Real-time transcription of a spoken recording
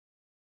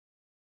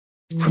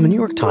From the New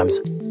York Times,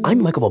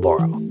 I'm Michael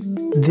Barbaro.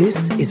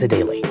 This is A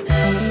Daily.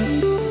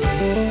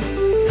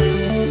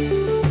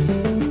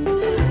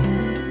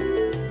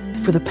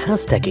 For the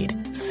past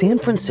decade, San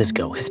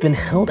Francisco has been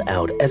held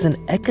out as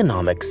an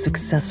economic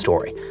success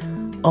story,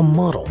 a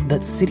model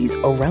that cities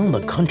around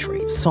the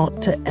country sought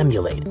to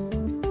emulate.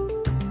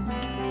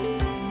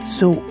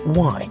 So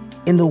why,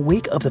 in the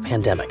wake of the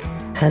pandemic,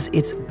 has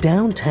its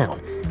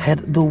downtown had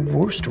the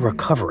worst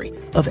recovery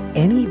of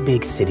any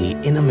big city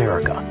in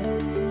America?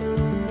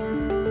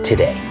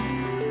 Today,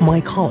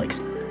 my colleagues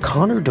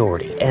Connor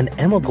Doherty and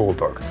Emma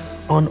Goldberg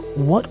on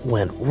what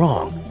went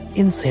wrong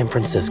in San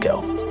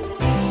Francisco.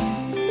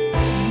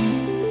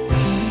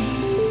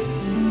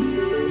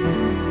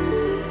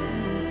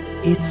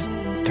 It's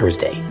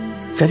Thursday,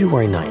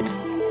 February 9th.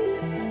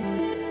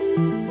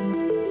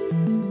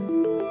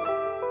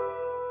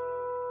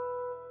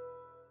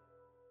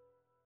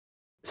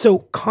 So,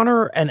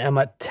 Connor and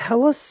Emma,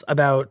 tell us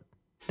about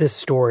this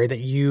story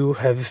that you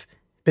have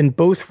been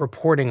both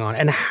reporting on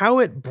and how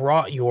it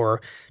brought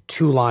your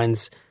two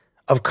lines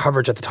of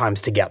coverage at the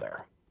Times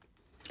together.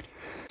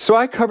 So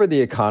I cover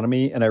the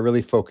economy, and I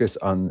really focus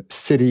on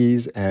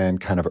cities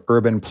and kind of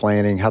urban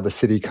planning, how the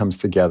city comes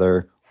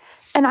together.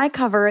 And I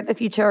cover the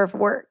future of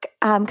work,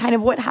 kind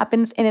of what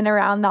happens in and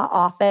around the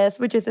office,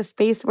 which is a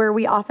space where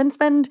we often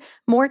spend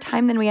more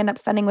time than we end up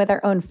spending with our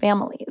own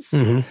families.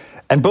 Mm-hmm.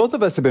 And both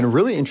of us have been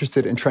really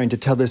interested in trying to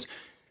tell this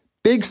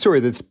big story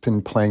that's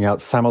been playing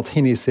out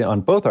simultaneously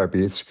on both our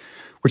beats,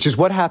 which is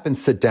what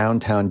happens to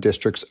downtown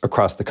districts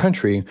across the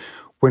country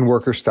when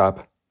workers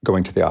stop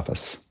going to the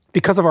office.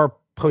 Because of our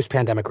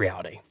post-pandemic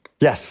reality.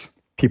 Yes.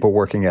 People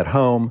working at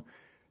home,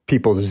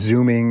 people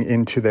zooming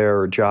into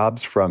their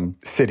jobs from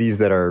cities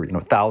that are,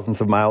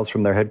 thousands of miles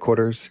from their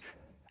headquarters.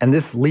 And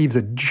this leaves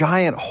a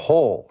giant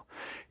hole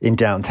in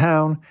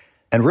downtown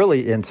and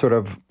really in sort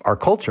of our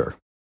culture.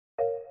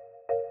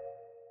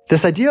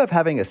 This idea of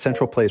having a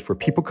central place where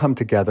people come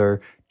together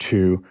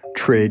to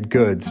trade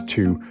goods,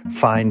 to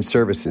find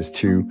services,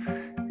 to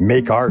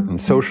make art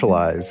and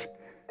socialize,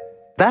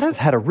 that has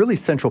had a really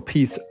central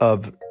piece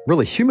of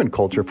really human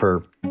culture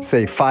for,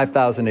 say,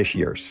 5,000-ish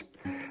years.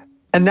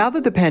 And now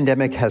that the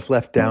pandemic has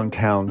left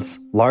downtowns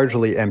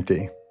largely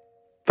empty,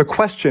 the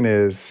question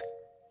is,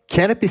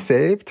 can it be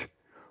saved?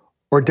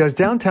 Or does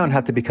downtown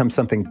have to become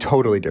something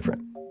totally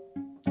different?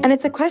 And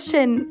it's a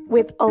question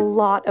with a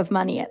lot of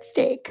money at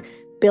stake.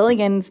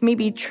 Billions,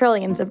 maybe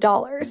trillions of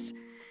dollars.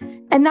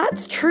 And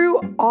that's true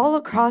all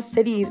across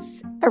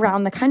cities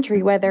around the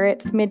country, whether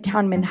it's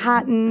Midtown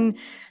Manhattan,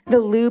 the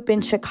Loop in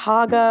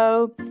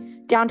Chicago,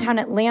 downtown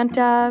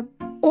Atlanta,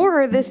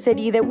 or the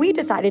city that we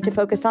decided to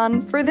focus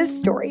on for this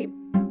story,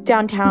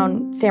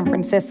 downtown San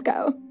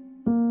Francisco.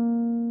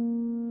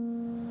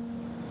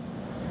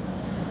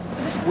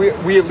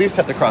 We at least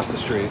have to cross the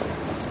street.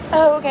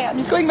 Oh, okay. I'm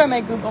just going by my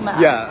Google Maps.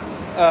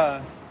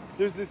 Yeah.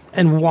 There's this.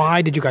 And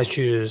why did you guys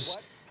choose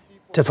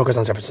to focus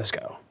on San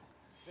Francisco?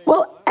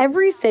 Well,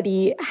 every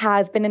city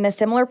has been in a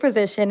similar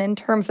position in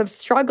terms of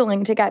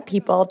struggling to get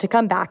people to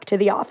come back to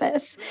the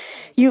office.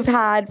 You've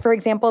had, for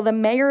example, the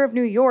mayor of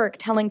New York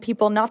telling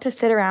people not to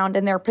sit around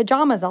in their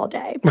pajamas all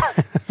day.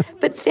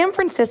 But San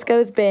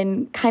Francisco's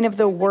been kind of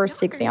the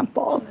worst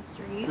example.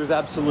 There's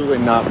absolutely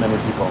not many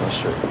people on the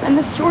street. And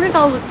the stores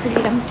all look pretty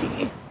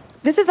empty.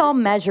 This is all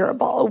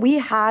measurable. We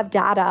have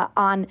data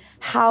on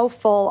how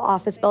full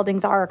office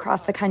buildings are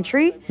across the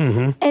country.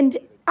 Mm-hmm. And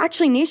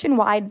actually,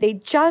 nationwide, they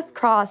just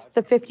crossed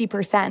the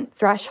 50%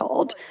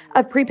 threshold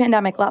of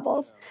pre-pandemic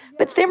levels.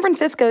 But San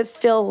Francisco is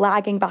still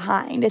lagging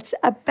behind. It's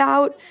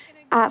about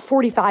at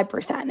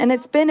 45%. And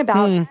it's been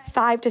about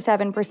 5 to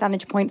 7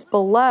 percentage points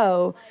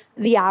below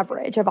the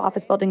average of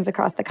office buildings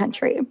across the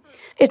country.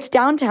 Its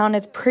downtown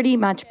has pretty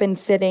much been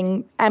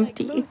sitting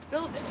empty.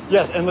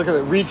 Yes, and look at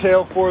it,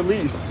 retail for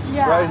lease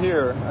right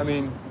here.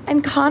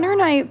 And Connor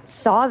and I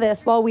saw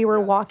this while we were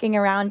walking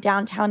around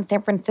downtown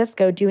San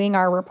Francisco doing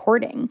our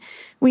reporting.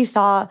 We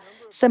saw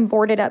some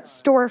boarded up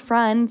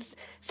storefronts,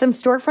 some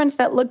storefronts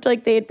that looked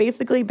like they had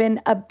basically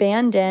been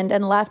abandoned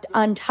and left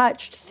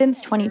untouched since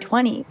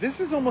 2020.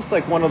 This is almost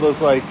like one of those,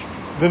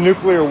 the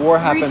nuclear war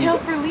happened. Retail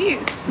for lease.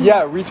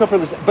 Yeah, retail for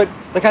lease. But,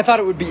 I thought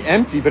it would be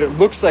empty, but it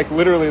looks like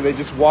literally they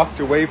just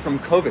walked away from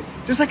COVID.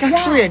 There's,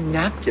 actually a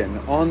napkin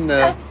on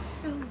the...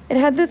 It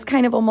had this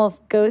kind of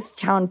almost ghost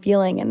town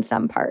feeling in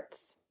some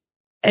parts.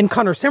 And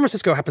Connor, San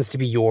Francisco happens to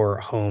be your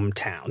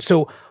hometown.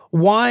 So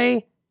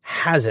why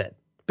has it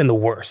been the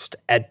worst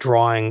at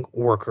drawing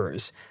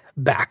workers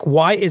back?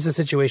 Why is the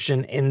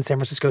situation in San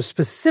Francisco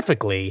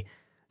specifically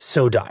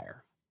so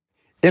dire?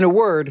 In a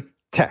word,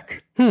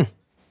 tech.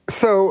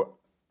 So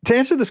to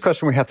answer this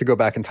question, we have to go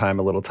back in time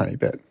a little tiny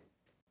bit,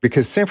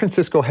 because San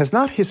Francisco has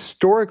not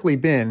historically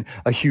been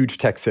a huge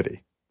tech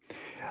city.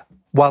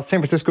 While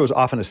San Francisco is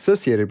often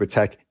associated with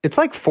tech, it's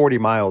like 40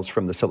 miles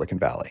from the Silicon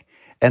Valley.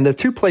 And the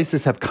two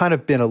places have kind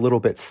of been a little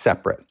bit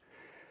separate.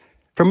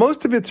 For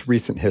most of its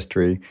recent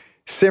history,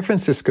 San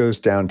Francisco's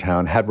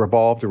downtown had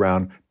revolved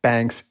around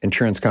banks,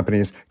 insurance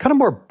companies, kind of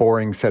more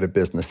boring set of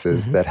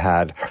businesses that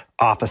had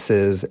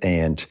offices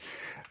and,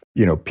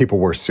 people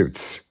wore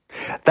suits.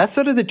 That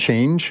started to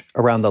change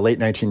around the late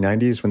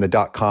 1990s when the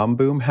dot-com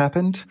boom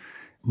happened.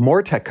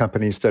 More tech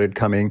companies started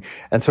coming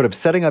and sort of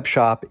setting up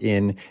shop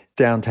in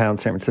downtown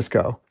San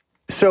Francisco.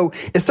 So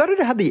it started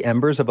to have the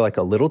embers of like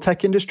a little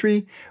tech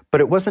industry,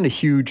 but it wasn't a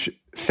huge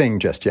thing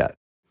just yet.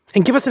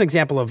 And give us an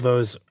example of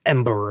those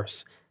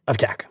embers of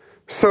tech.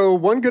 So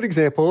one good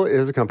example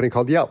is a company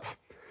called Yelp.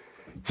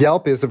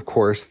 Yelp is, of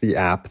course, the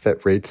app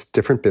that rates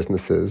different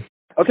businesses.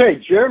 Okay,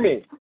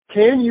 Jeremy,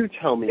 can you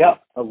tell me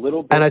a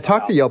little bit? And I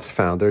talked to Yelp's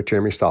founder,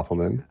 Jeremy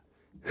Stoppelman,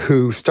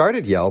 who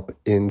started Yelp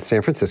in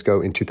San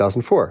Francisco in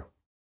 2004.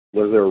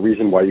 Was there a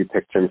reason why you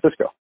picked San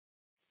Francisco?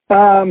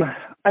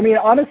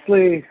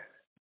 Honestly,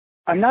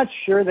 I'm not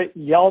sure that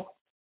Yelp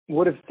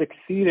would have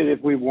succeeded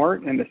if we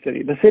weren't in the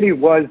city. The city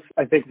was,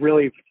 I think,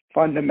 really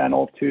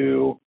fundamental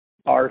to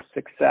our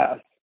success.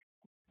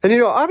 And,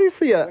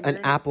 obviously an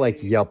app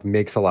like Yelp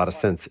makes a lot of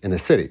sense in a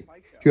city.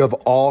 You have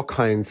all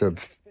kinds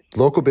of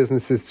local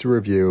businesses to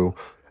review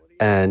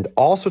and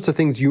all sorts of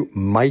things you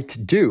might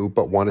do,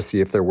 but want to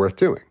see if they're worth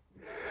doing.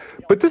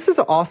 But this is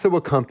also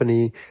a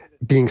company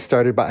being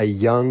started by a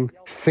young,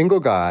 single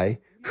guy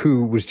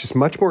who was just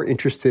much more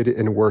interested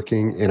in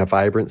working in a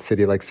vibrant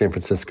city like San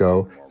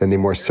Francisco than the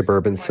more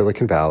suburban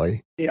Silicon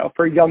Valley.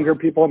 For younger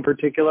people in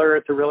particular,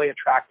 it's a really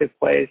attractive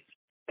place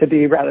to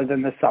be rather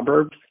than the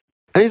suburbs.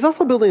 And he's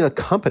also building a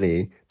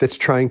company that's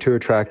trying to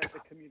attract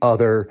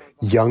other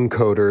young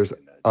coders,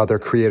 other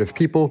creative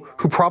people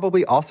who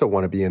probably also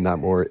want to be in that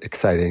more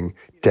exciting,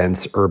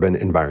 dense urban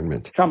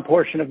environment. Some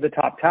portion of the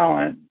top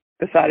talent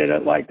decided to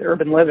like the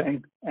urban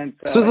living. And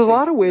so there's a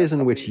lot of ways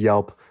in which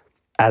Yelp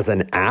as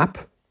an app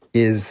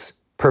is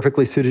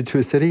perfectly suited to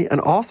a city, and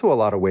also a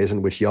lot of ways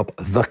in which Yelp,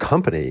 the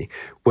company,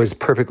 was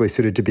perfectly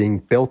suited to being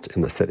built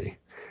in the city.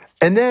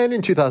 And then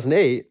in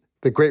 2008,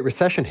 the Great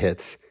Recession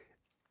hits,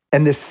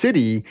 and the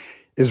city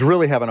is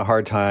really having a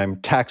hard time,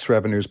 tax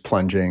revenues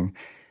plunging,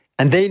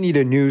 and they need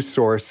a new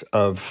source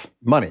of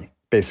money,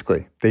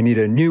 basically. They need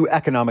a new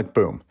economic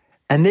boom.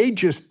 And they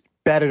just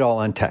bet it all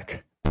on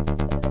tech.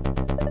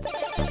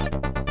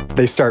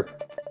 They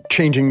start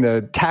changing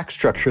the tax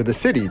structure of the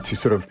city to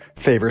sort of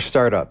favor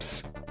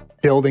startups.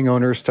 Building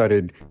owners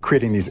started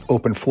creating these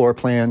open floor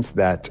plans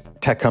that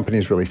tech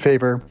companies really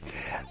favor.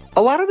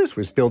 A lot of this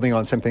was building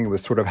on something that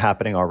was sort of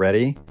happening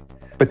already,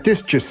 but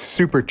this just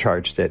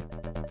supercharged it.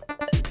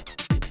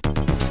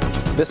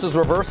 This is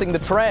reversing the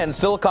trend.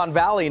 Silicon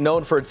Valley,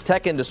 known for its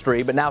tech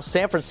industry, but now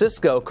San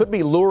Francisco could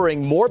be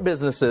luring more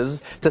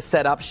businesses to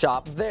set up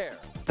shop there.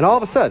 And all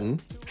of a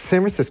sudden,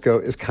 San Francisco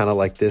is kind of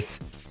like this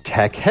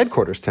tech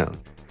headquarters town.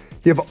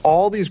 You have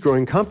all these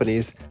growing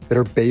companies that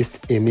are based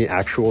in the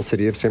actual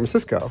city of San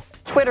Francisco.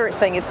 Twitter is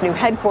saying its new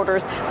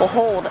headquarters will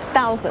hold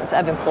thousands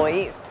of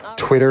employees.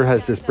 Twitter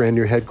has this brand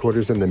new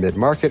headquarters in the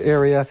mid-market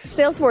area.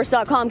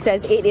 Salesforce.com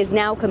says it is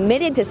now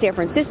committed to San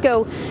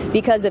Francisco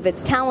because of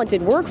its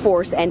talented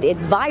workforce and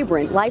its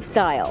vibrant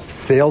lifestyle.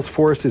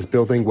 Salesforce is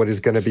building what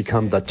is going to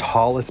become the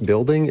tallest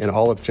building in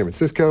all of San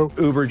Francisco.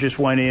 Uber just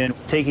went in,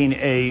 taking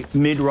a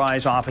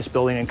mid-rise office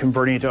building and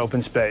converting it to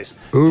open space.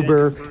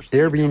 Uber,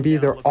 Airbnb,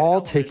 they're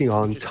all taking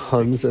on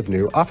tons of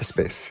new office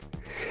space.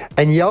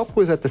 And Yelp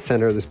was at the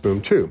center of this boom,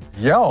 too.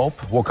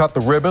 Yelp will cut the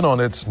ribbon on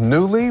its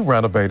newly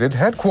renovated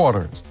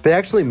headquarters. They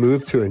actually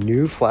moved to a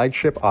new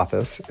flagship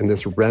office in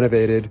this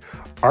renovated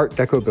Art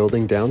Deco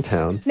building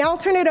downtown. Now I'll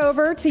turn it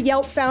over to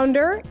Yelp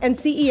founder and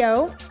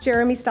CEO,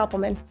 Jeremy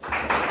Stoppelman.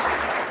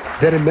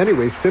 That in many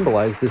ways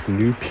symbolized this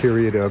new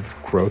period of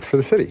growth for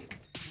the city.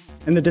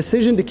 And the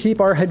decision to keep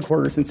our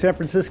headquarters in San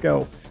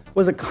Francisco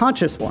was a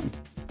conscious one.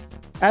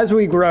 As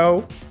we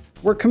grow,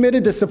 we're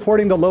committed to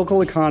supporting the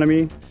local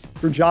economy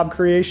through job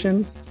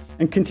creation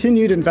and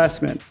continued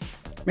investment,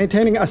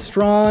 maintaining a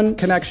strong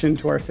connection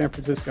to our San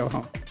Francisco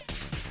home.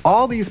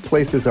 All these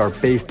places are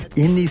based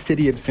in the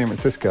city of San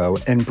Francisco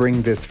and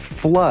bring this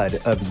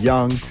flood of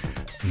young,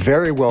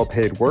 very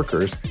well-paid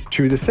workers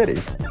to the city.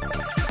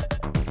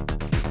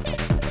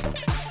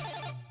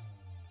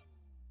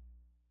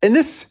 And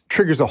this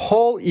triggers a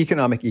whole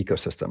economic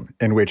ecosystem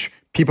in which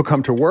people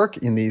come to work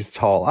in these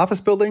tall office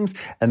buildings,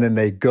 and then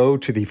they go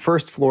to the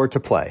first floor to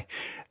play,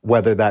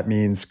 whether that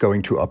means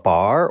going to a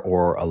bar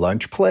or a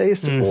lunch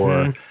place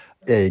or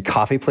a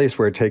coffee place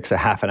where it takes a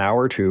half an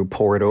hour to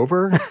pour it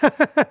over.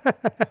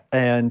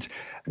 And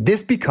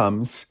this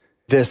becomes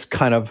this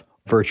kind of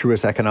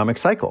virtuous economic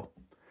cycle.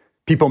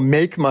 People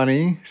make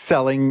money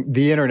selling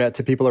the internet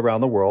to people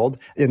around the world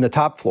in the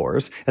top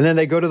floors, and then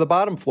they go to the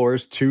bottom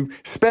floors to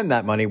spend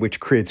that money,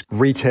 which creates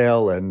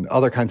retail and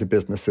other kinds of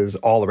businesses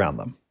all around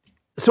them.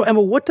 So,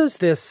 Emma, what does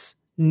this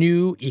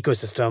new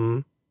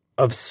ecosystem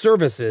of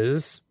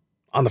services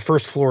on the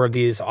first floor of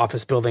these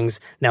office buildings,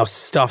 now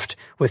stuffed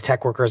with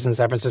tech workers in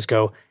San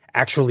Francisco,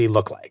 actually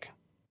look like?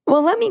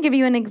 Well, let me give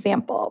you an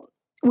example.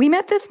 We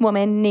met this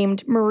woman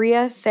named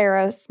Maria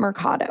Saros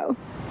Mercado.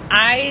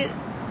 I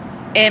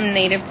am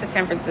native to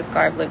San Francisco.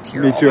 I've lived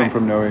here. Me too. I'm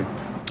from Noe.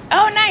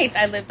 Oh, nice.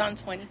 I lived on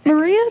 22nd.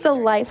 Maria's a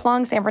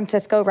lifelong San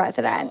Francisco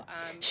resident.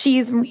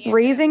 She's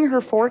raising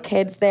her 4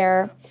 kids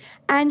there,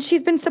 and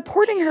she's been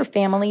supporting her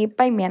family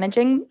by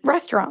managing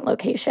restaurant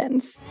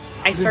locations.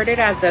 I started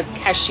as a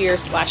cashier /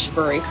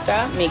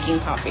 barista making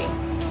coffee.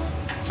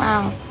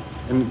 Wow.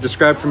 And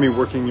describe for me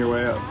working your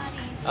way up.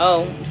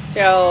 Oh,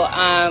 so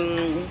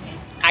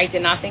I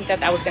did not think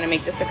that was going to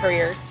make this a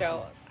career.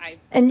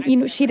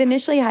 And she'd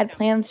initially had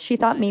plans. She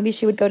thought maybe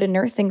she would go to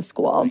nursing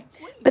school.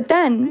 But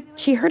then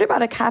she heard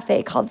about a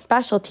cafe called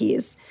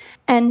Specialties.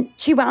 And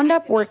she wound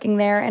up working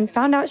there and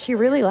found out she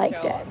really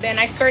liked it. Then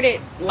I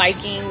started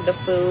liking the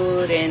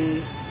food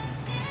and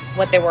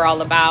what they were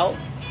all about.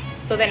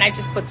 So then I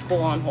just put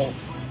school on hold.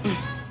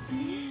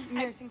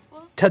 Nursing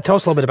school? Tell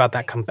us a little bit about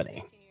that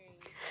company.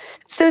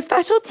 So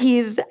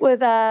Specialties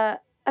was a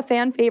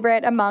fan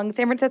favorite among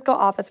San Francisco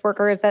office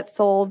workers that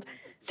sold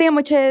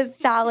sandwiches,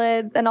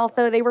 salads, and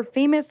also they were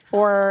famous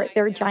for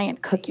their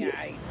giant cookies.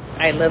 Yeah,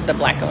 I love the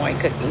black and white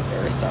cookies.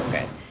 They were so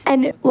good.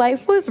 And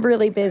life was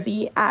really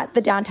busy at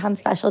the downtown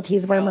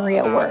Specialties where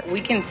Maria worked. We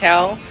can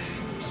tell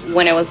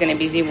when it was going to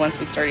be busy once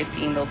we started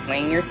seeing those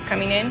lanyards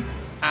coming in.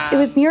 It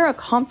was near a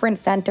conference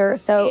center,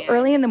 so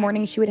early in the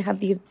morning she would have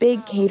these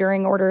big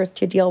catering orders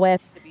to deal with.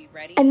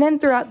 And then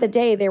throughout the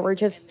day, there were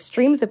just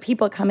streams of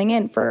people coming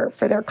in for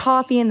their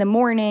coffee in the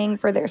morning,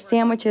 for their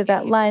sandwiches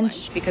at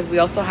lunch. Because we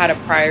also had a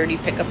priority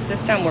pickup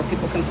system where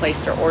people can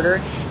place their order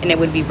and it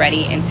would be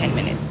ready in 10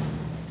 minutes.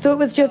 So it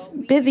was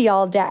just busy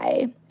all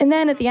day. And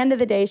then at the end of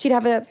the day, she'd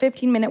have a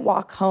 15-minute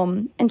walk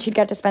home and she'd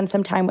get to spend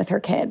some time with her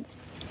kids.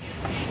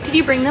 Did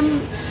you bring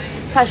them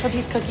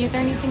Specialties cookies or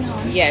anything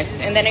home? Yes,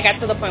 and then it got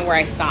to the point where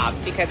I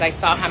stopped because I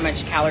saw how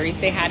much calories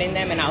they had in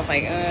them and I was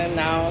like, no.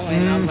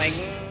 And I was like,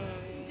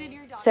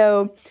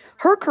 So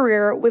her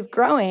career was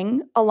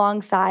growing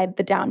alongside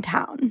the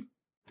downtown.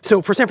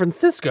 So for San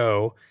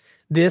Francisco,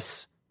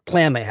 this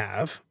plan they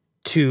have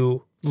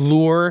to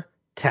lure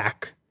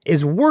tech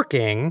is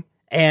working,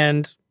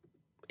 and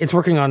it's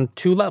working on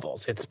two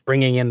levels. It's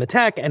bringing in the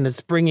tech, and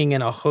it's bringing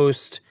in a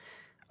host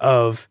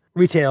of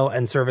retail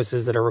and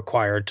services that are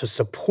required to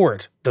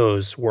support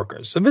those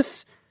workers. So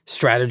this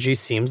strategy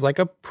seems like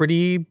a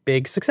pretty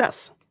big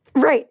success.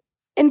 Right.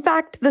 In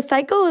fact, the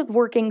cycle is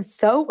working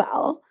so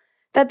well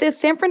that this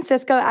San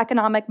Francisco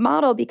economic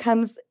model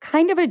becomes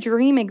kind of a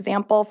dream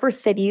example for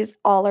cities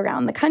all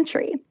around the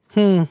country.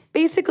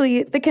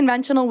 Basically, the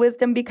conventional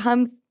wisdom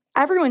becomes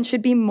everyone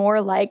should be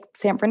more like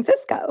San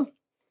Francisco.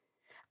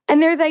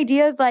 And there's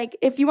ideas like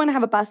if you want to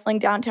have a bustling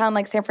downtown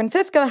like San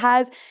Francisco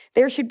has,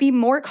 there should be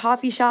more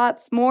coffee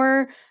shops,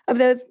 more of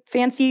those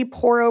fancy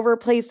pour-over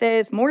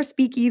places, more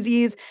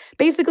speakeasies.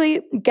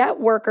 Basically,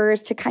 get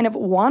workers to kind of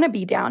want to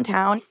be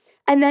downtown.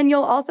 And then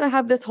you'll also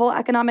have this whole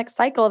economic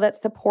cycle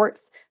that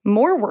supports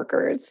more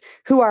workers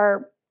who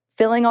are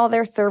filling all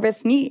their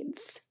service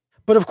needs.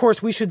 But of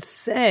course, we should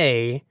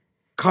say,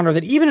 Connor,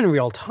 that even in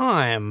real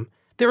time,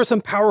 there are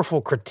some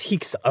powerful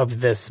critiques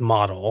of this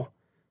model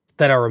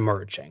that are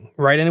emerging,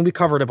 right? And we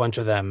covered a bunch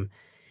of them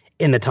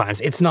in the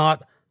Times. It's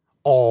not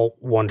all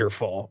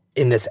wonderful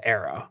in this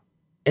era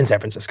in San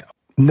Francisco.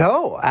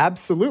 No,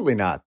 absolutely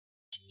not.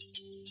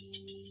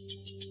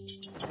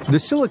 The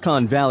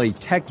Silicon Valley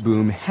tech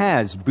boom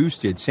has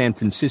boosted San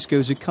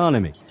Francisco's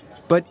economy,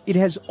 but it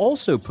has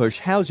also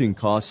pushed housing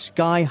costs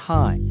sky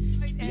high.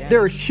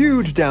 There are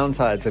huge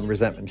downsides and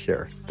resentment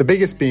here, the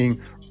biggest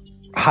being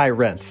high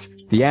rents.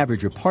 The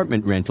average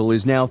apartment rental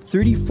is now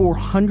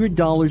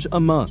 $3,400 a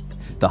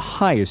month, the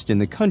highest in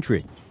the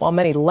country. While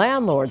many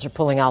landlords are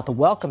pulling out the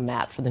welcome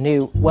mat for the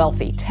new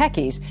wealthy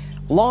techies,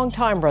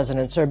 longtime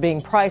residents are being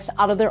priced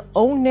out of their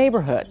own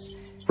neighborhoods.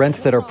 Rents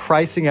that are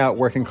pricing out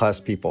working class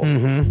people,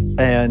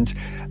 and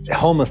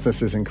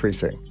homelessness is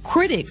increasing.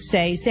 Critics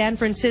say San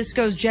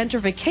Francisco's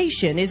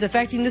gentrification is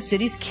affecting the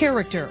city's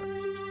character.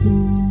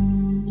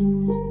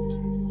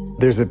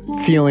 There's a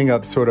feeling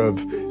of sort of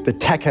the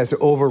tech has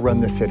overrun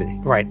the city.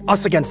 Right,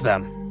 us against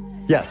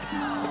them. Yes.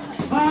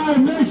 Our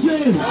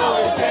mission!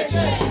 No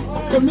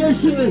eviction!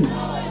 Commission!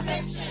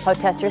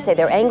 Protesters say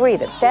they're angry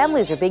that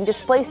families are being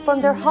displaced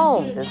from their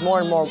homes as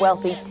more and more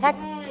wealthy tech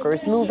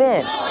workers move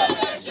in.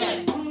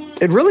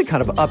 It really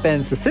kind of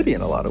upends the city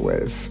in a lot of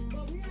ways.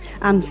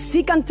 I'm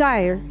sick and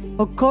tired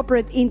of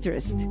corporate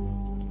interest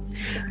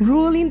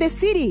ruling the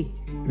city.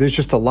 There's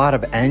just a lot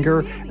of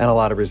anger and a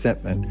lot of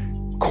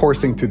resentment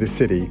coursing through the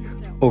city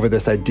over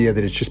this idea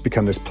that it's just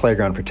become this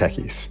playground for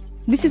techies.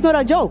 This is not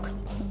a joke.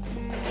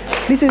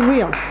 This is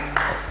real.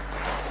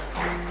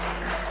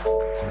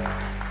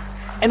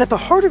 And at the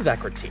heart of that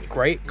critique,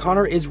 right,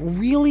 Connor, is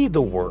really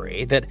the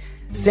worry that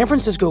San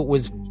Francisco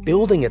was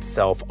building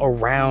itself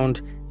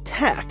around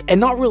tech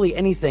and not really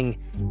anything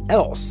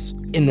else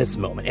in this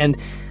moment. And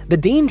the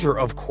danger,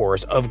 of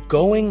course, of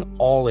going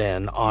all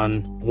in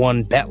on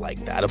one bet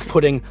like that, of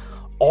putting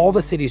all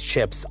the city's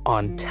chips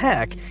on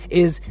tech,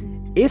 is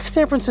if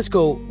San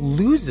Francisco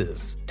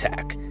loses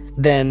tech,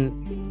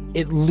 then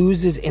it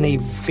loses in a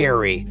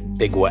very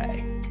big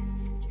way.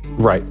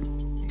 Right.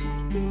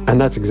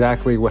 And that's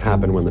exactly what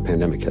happened when the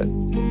pandemic hit.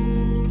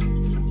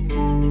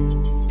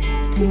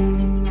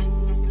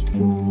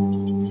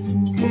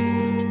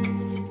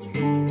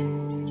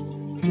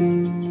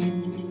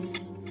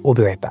 We'll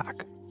be right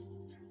back.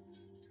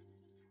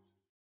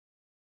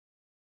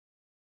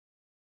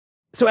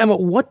 So, Emma,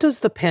 what does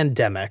the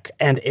pandemic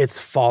and its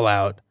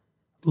fallout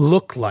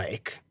look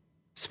like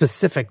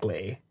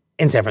specifically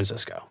in San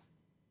Francisco?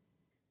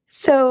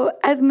 So,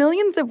 as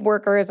millions of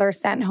workers are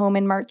sent home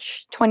in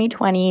March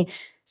 2020,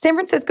 San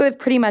Francisco is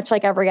pretty much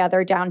like every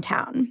other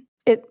downtown.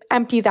 It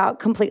empties out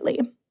completely.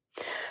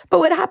 But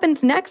what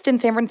happens next in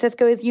San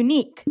Francisco is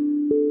unique.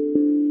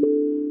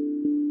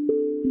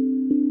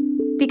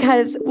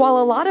 Because while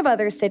a lot of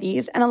other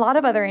cities and a lot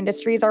of other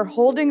industries are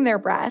holding their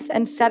breath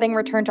and setting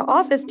return to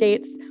office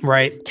dates,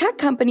 right, tech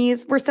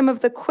companies were some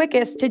of the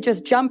quickest to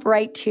just jump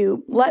right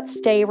to, let's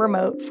stay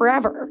remote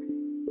forever.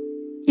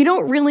 You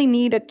don't really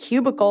need a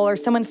cubicle or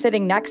someone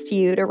sitting next to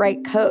you to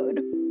write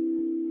code.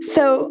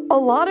 So a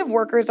lot of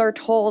workers are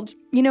told,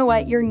 you know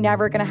what, you're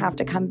never going to have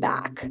to come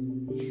back.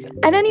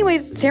 And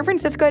anyways, San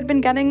Francisco had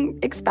been getting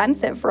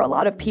expensive for a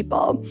lot of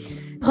people.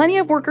 Plenty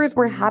of workers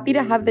were happy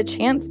to have the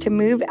chance to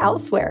move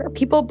elsewhere.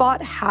 People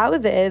bought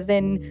houses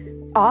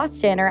in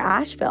Austin or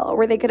Asheville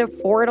where they could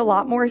afford a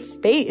lot more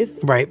space,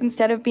 right,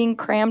 instead of being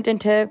crammed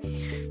into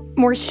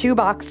more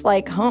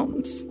shoebox-like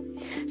homes.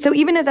 So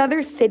even as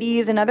other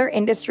cities and other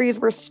industries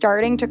were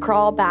starting to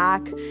crawl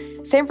back,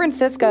 San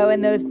Francisco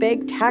and those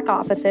big tech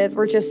offices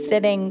were just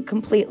sitting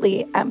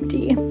completely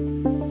empty.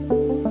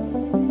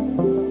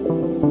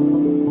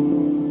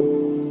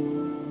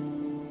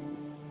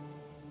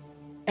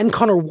 And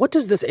Connor, what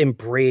does this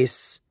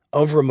embrace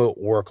of remote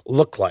work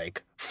look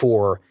like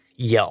for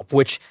Yelp,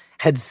 which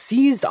had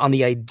seized on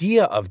the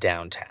idea of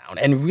downtown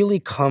and really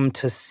come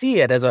to see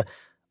it as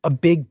a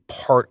big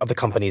part of the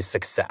company's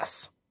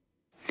success?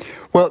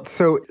 Well,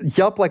 so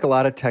Yelp, like a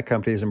lot of tech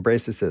companies,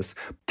 embraces this,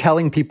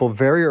 telling people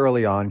very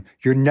early on,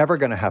 you're never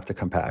going to have to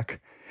come back.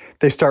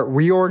 They start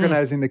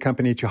reorganizing the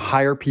company to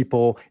hire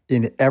people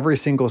in every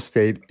single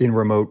state in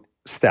remote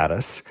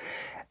status.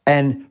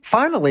 And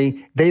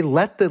finally, they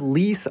let the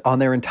lease on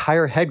their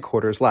entire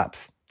headquarters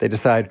lapse. They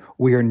decide,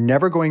 we are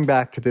never going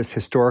back to this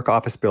historic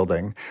office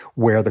building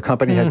where the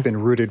company has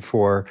been rooted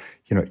for,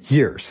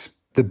 years.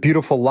 The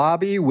beautiful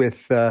lobby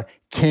with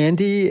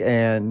candy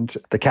and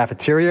the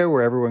cafeteria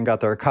where everyone got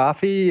their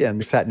coffee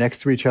and sat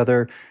next to each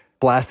other,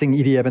 blasting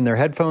EDM in their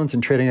headphones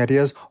and trading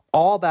ideas,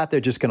 all that, they're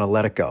just going to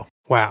let it go.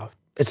 Wow.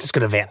 It's just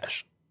going to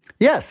vanish.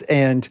 Yes.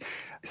 And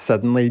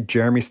suddenly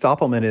Jeremy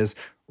Stoppelman is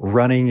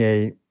running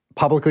a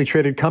publicly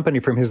traded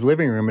company from his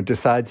living room and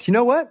decides, you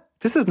know what?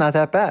 This is not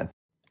that bad.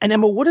 And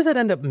Emma, what does that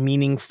end up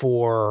meaning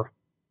for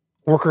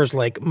workers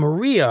like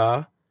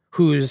Maria,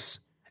 whose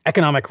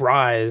economic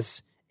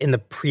rise in the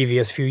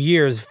previous few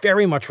years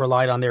very much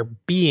relied on there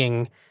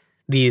being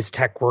these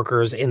tech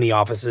workers in the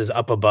offices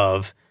up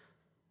above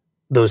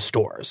those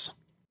stores?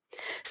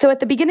 So at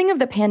the beginning of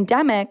the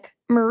pandemic,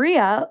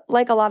 Maria,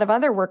 like a lot of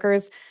other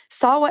workers,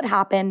 saw what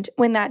happened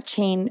when that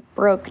chain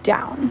broke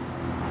down.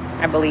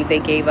 I believe they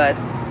gave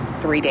us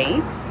 3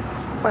 days.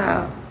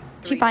 Wow.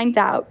 She finds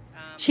out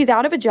she's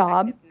out of a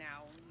job,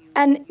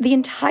 and the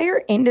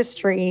entire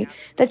industry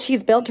that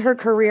she's built her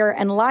career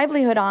and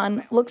livelihood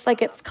on looks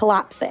like it's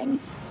collapsing.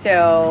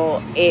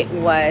 So it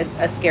was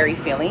a scary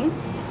feeling.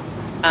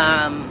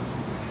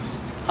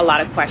 A lot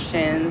of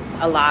questions,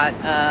 a lot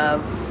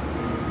of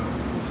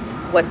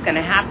what's going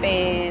to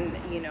happen,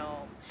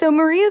 So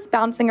Maria's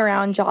bouncing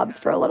around jobs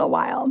for a little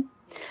while.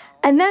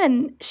 And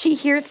then she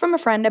hears from a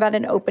friend about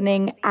an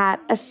opening at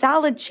a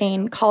salad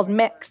chain called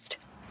Mixed.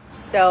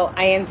 So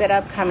I ended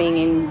up coming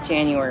in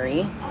January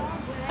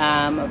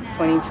of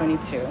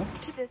 2022.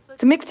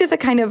 So Mixed is a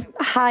kind of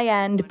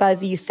high-end,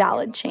 buzzy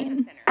salad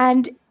chain.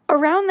 And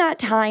around that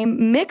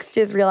time, Mixed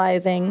is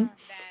realizing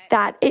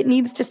that it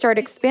needs to start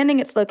expanding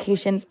its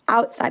locations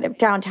outside of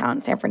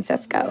downtown San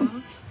Francisco.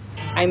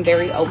 I'm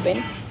very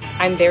open.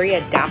 I'm very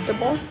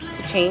adaptable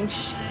to change.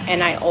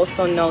 And I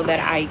also know that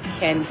I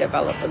can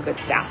develop a good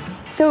staff.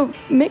 So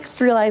Mixed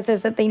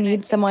realizes that they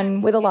need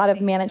someone with a lot of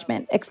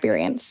management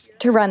experience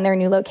to run their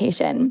new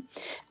location.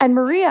 And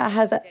Maria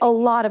has a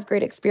lot of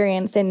great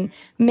experience in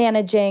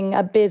managing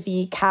a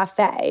busy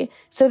cafe.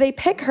 So they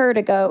pick her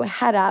to go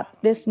head up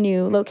this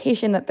new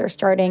location that they're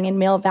starting in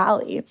Mill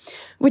Valley,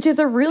 which is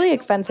a really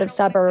expensive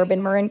suburb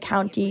in Marin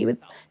County with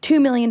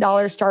 $2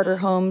 million starter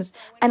homes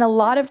and a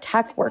lot of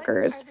tech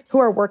workers who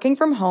are working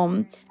from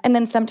home and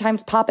then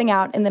sometimes popping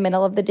out in the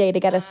middle of the day to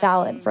get a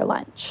salad for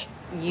lunch.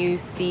 You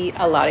see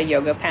a lot of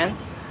yoga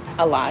pants,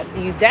 a lot.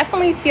 You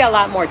definitely see a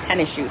lot more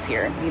tennis shoes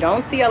here. You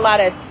don't see a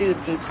lot of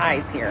suits and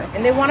ties here.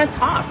 And they want to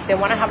talk. They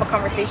want to have a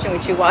conversation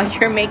with you while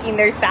you're making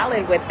their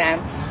salad with them.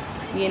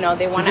 They want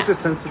to... Do you get the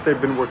sense that they've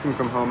been working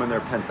from home and they're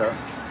pent up?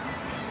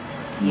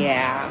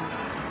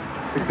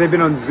 Yeah. Like they've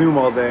been on Zoom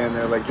all day and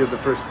they're like, you're the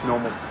first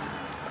normal...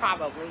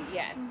 Probably,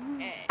 yes.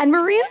 And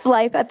Maria's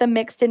life at the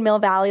Mixed in Mill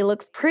Valley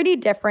looks pretty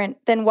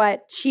different than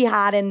what she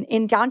had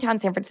in downtown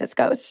San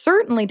Francisco.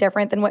 Certainly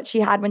different than what she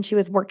had when she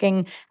was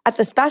working at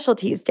the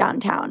specialties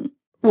downtown.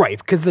 Right,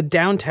 because the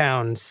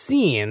downtown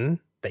scene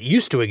that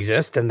used to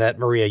exist and that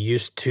Maria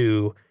used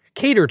to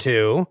cater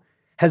to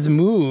has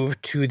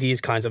moved to these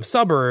kinds of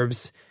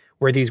suburbs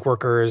where these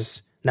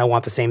workers now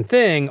want the same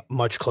thing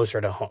much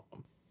closer to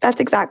home. That's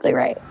exactly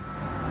right.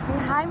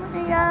 Hi,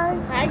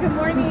 Maria. Hi, good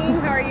morning.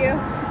 How are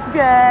you?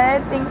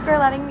 Good. Thanks for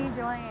letting me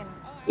join.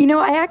 You know,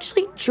 I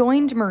actually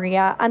joined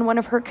Maria on one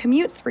of her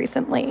commutes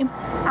recently.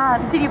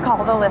 Did you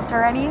call the Lyft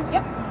already?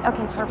 Yep.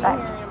 Okay,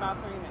 perfect.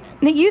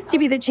 And it used to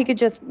be that she could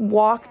just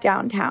walk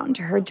downtown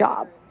to her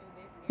job.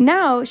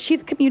 Now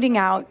she's commuting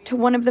out to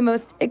one of the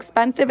most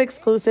expensive,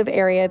 exclusive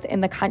areas in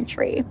the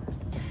country.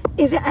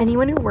 Is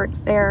anyone who works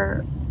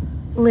there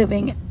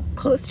living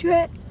close to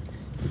it?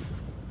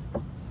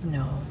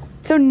 No.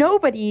 So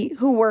nobody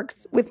who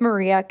works with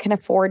Maria can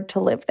afford to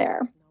live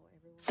there.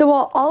 So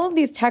while all of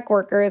these tech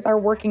workers are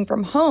working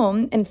from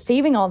home and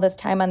saving all this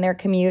time on their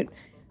commute,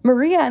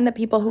 Maria and the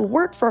people who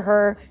work for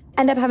her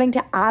end up having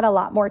to add a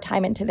lot more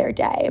time into their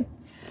day.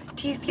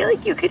 Do you feel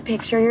like you could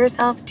picture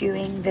yourself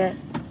doing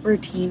this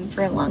routine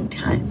for a long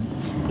time?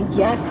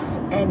 Yes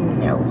and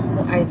no.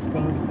 I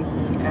think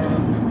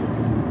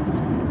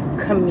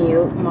the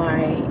commute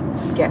might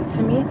get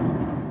to me,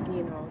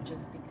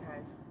 just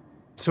because.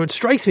 So it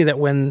strikes me that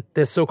when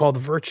this so-called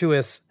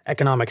virtuous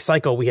economic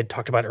cycle we had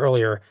talked about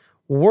earlier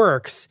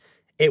works,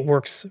 it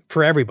works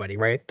for everybody,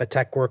 right? The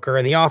tech worker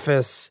in the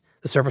office,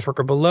 the service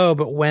worker below.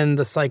 But when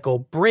the cycle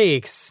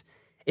breaks,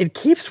 it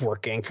keeps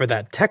working for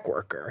that tech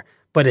worker,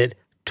 but it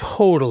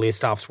totally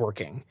stops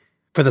working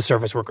for the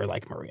service worker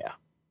like Maria.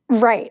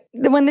 Right.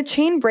 When the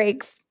chain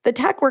breaks, the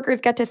tech workers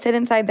get to sit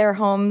inside their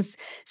homes,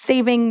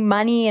 saving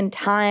money and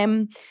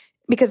time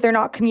because they're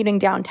not commuting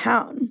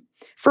downtown.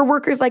 For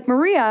workers like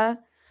Maria,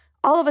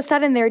 all of a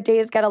sudden their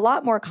days get a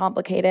lot more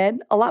complicated,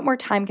 a lot more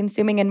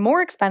time-consuming and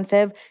more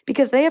expensive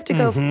because they have to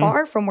go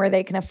far from where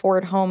they can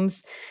afford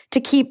homes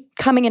to keep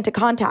coming into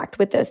contact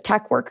with those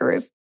tech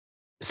workers.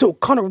 So,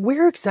 Connor,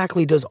 where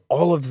exactly does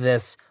all of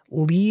this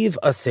leave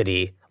a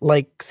city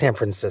like San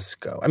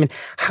Francisco? I mean,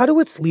 how do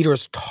its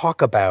leaders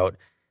talk about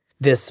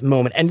this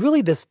moment and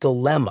really this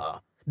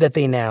dilemma that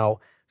they now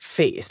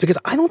face? Because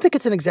I don't think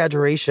it's an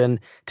exaggeration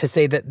to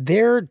say that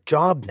their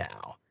job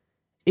now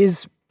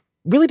is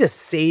really to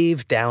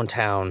save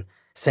downtown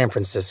San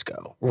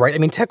Francisco, right? I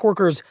mean, tech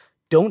workers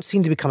don't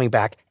seem to be coming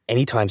back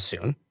anytime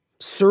soon.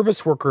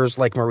 Service workers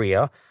like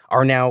Maria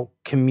are now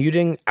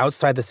commuting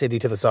outside the city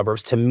to the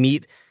suburbs to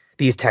meet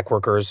these tech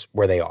workers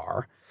where they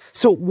are.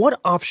 So what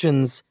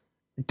options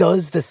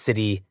does the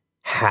city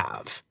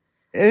have?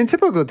 In a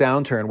typical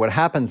downturn, what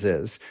happens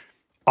is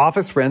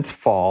office rents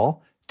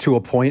fall to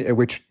a point at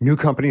which new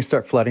companies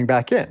start flooding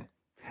back in.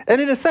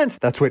 And in a sense,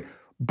 that's what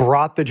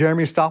brought the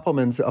Jeremy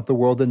Stoppelmans of the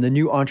world and the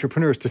new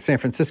entrepreneurs to San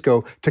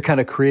Francisco to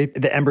kind of create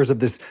the embers of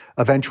this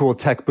eventual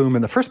tech boom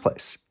in the first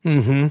place.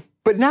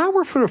 But now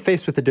we're sort of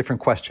faced with a different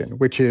question,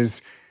 which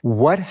is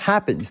what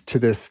happens to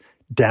this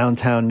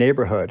downtown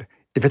neighborhood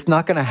if it's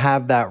not going to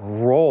have that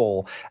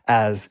role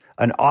as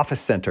an office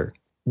center?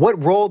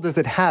 What role does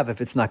it have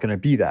if it's not going to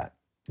be that?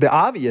 The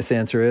obvious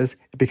answer is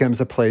it becomes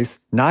a place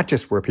not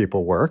just where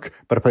people work,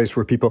 but a place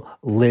where people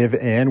live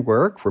and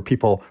work, where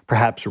people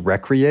perhaps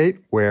recreate,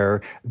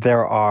 where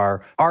there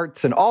are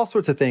arts and all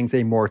sorts of things,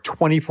 a more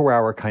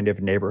 24-hour kind of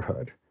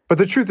neighborhood. But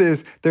the truth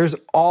is, there's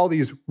all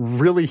these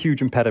really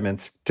huge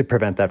impediments to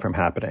prevent that from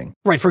happening.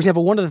 Right. For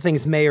example, one of the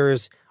things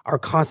mayors are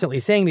constantly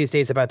saying these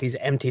days about these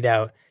emptied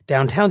out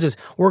downtowns is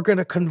we're going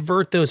to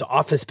convert those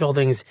office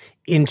buildings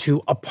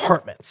into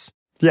apartments.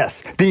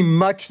 Yes, the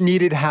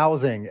much-needed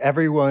housing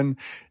everyone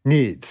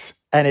needs.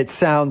 And it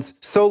sounds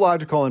so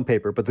logical on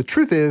paper, but the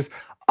truth is,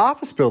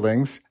 office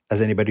buildings,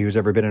 as anybody who's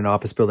ever been in an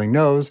office building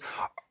knows,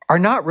 are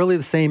not really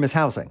the same as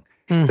housing.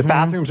 The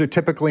bathrooms are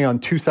typically on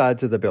two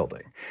sides of the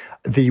building.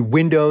 The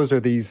windows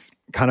are these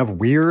kind of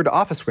weird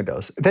office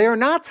windows. They are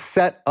not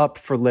set up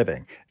for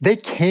living. They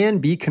can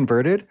be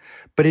converted,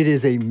 but it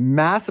is a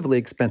massively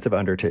expensive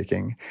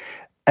undertaking.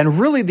 And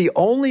really, the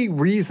only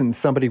reason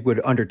somebody would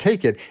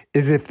undertake it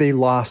is if they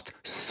lost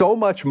so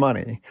much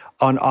money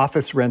on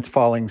office rents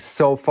falling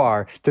so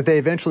far that they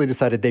eventually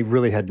decided they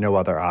really had no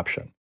other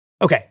option.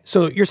 Okay,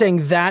 so you're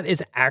saying that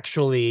is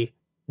actually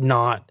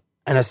not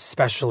an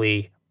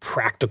especially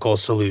practical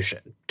solution.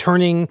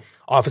 Turning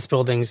office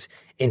buildings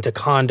into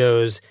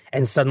condos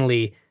and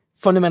suddenly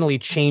fundamentally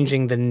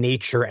changing the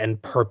nature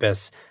and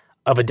purpose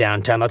of a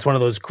downtown. That's one of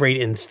those great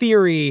in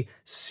theory,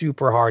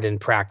 super hard in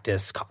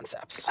practice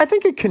concepts. I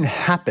think it can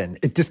happen.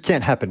 It just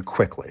can't happen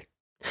quickly.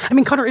 I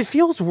mean, Connor, it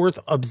feels worth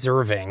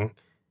observing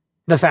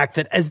the fact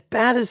that as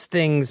bad as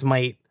things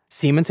might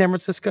seem in San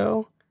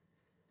Francisco,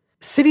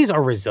 cities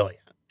are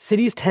resilient.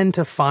 Cities tend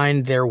to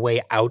find their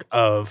way out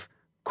of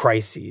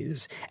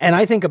crises. And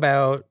I think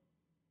about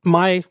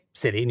my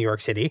city, New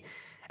York City,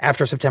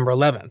 after September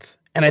 11th.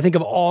 And I think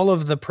of all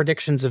of the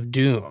predictions of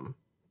doom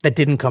that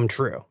didn't come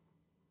true.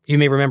 You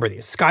may remember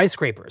these.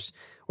 Skyscrapers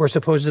were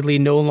supposedly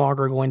no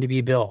longer going to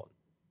be built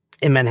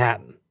in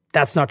Manhattan.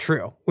 That's not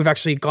true. We've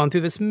actually gone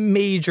through this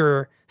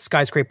major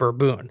skyscraper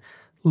boon.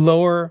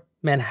 Lower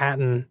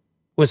Manhattan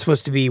was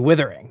supposed to be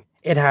withering.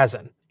 It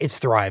hasn't. It's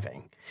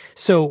thriving.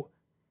 So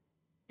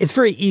it's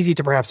very easy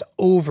to perhaps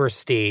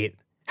overstate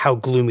how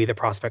gloomy the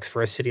prospects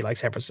for a city like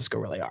San Francisco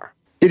really are.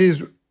 It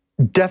is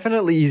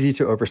definitely easy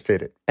to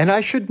overstate it. And I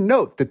should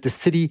note that the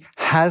city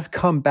has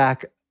come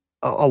back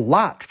a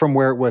lot from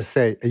where it was,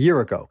 say, a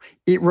year ago.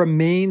 It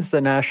remains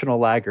the national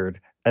laggard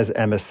as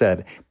Emma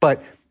said.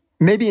 But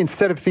maybe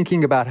instead of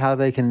thinking about how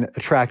they can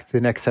attract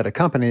the next set of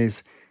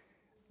companies,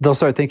 they'll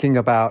start thinking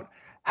about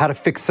how to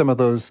fix some of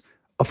those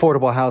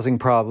affordable housing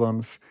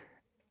problems,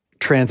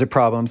 transit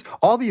problems,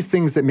 all these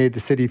things that made the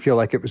city feel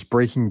like it was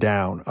breaking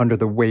down under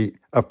the weight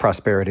of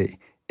prosperity.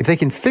 If they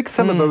can fix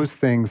some of those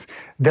things,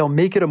 they'll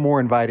make it a more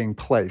inviting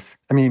place.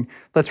 I mean,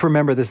 let's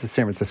remember this is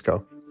San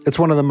Francisco. It's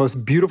one of the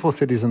most beautiful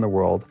cities in the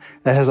world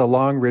that has a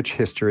long, rich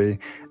history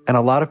and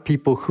a lot of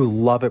people who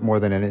love it more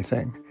than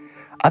anything.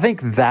 I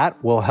think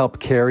that will help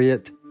carry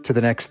it to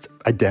the next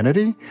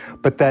identity,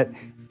 but that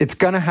it's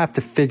going to have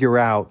to figure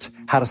out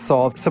how to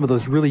solve some of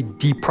those really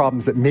deep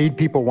problems that made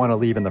people want to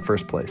leave in the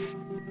first place.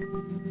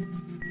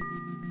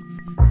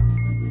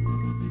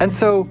 And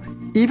so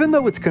even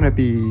though it's going to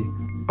be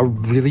a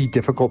really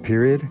difficult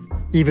period,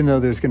 even though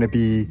there's going to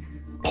be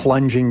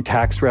plunging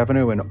tax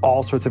revenue and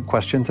all sorts of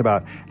questions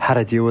about how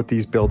to deal with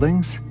these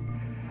buildings,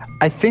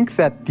 I think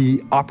that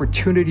the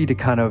opportunity to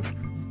kind of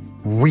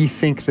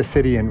rethink the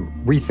city and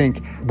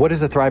rethink what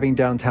does a thriving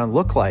downtown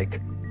look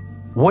like?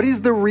 What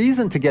is the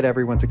reason to get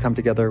everyone to come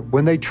together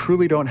when they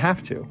truly don't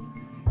have to?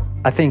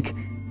 I think,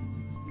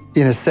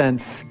 in a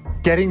sense,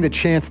 getting the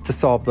chance to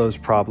solve those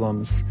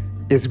problems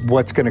is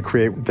what's going to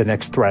create the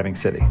next thriving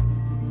city.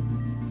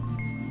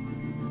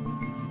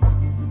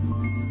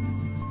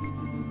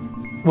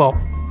 Well,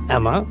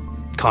 Emma,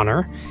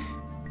 Connor,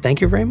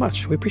 thank you very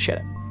much. We appreciate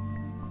it.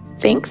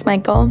 Thanks,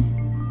 Michael.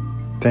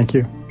 Thank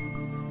you.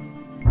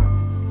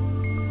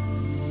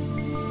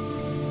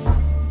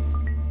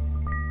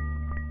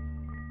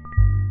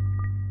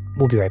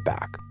 We'll be right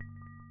back.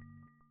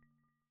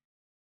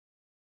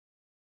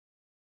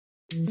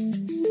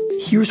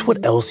 Here's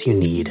what else you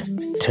need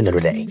to know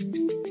today.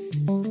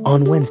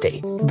 On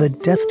Wednesday, the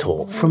death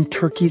toll from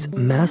Turkey's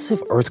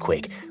massive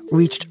earthquake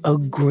reached a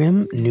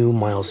grim new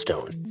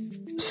milestone,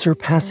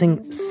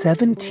 surpassing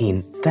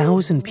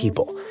 17,000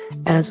 people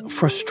as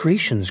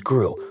frustrations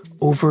grew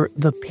over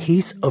the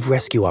pace of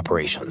rescue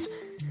operations.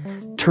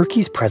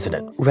 Turkey's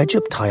president,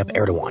 Recep Tayyip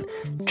Erdogan,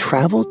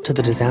 traveled to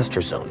the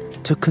disaster zone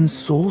to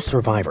console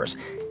survivors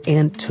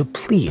and to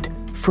plead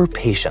for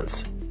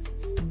patience.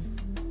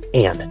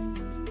 And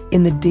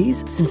in the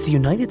days since the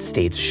United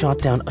States shot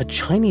down a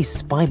Chinese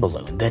spy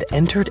balloon that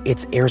entered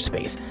its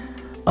airspace,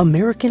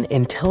 American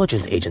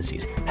intelligence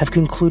agencies have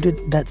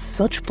concluded that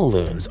such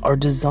balloons are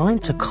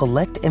designed to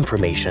collect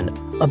information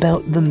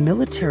about the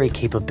military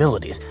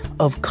capabilities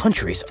of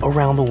countries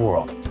around the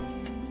world.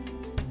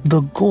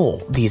 The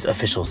goal, these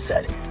officials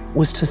said,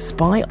 was to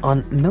spy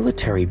on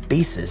military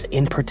bases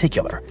in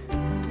particular.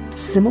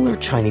 Similar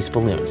Chinese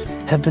balloons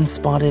have been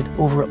spotted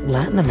over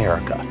Latin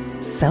America,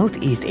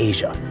 Southeast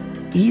Asia,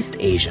 East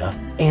Asia,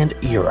 and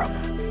Europe.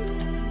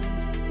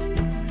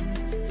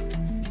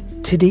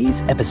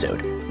 Today's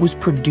episode was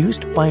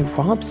produced by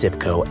Rob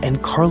Zipko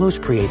and Carlos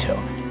Prieto,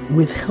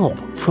 with help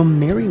from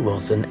Mary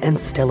Wilson and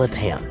Stella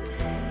Tan.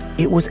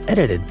 It was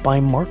edited by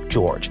Mark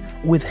George,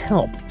 with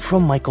help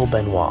from Michael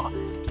Benoit.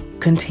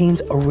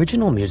 Contains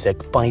original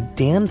music by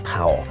Dan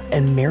Powell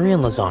and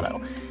Marian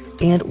Lozano,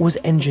 and was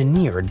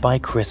engineered by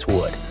Chris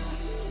Wood.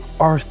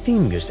 Our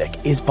theme music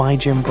is by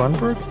Jim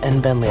Brunberg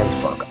and Ben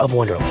Landsberg of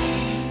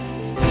Wonderland.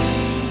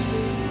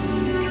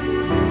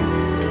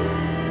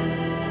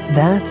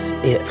 That's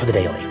it for the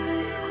Daily.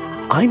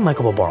 I'm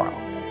Michael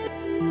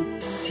Barbaro.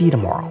 See you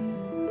tomorrow.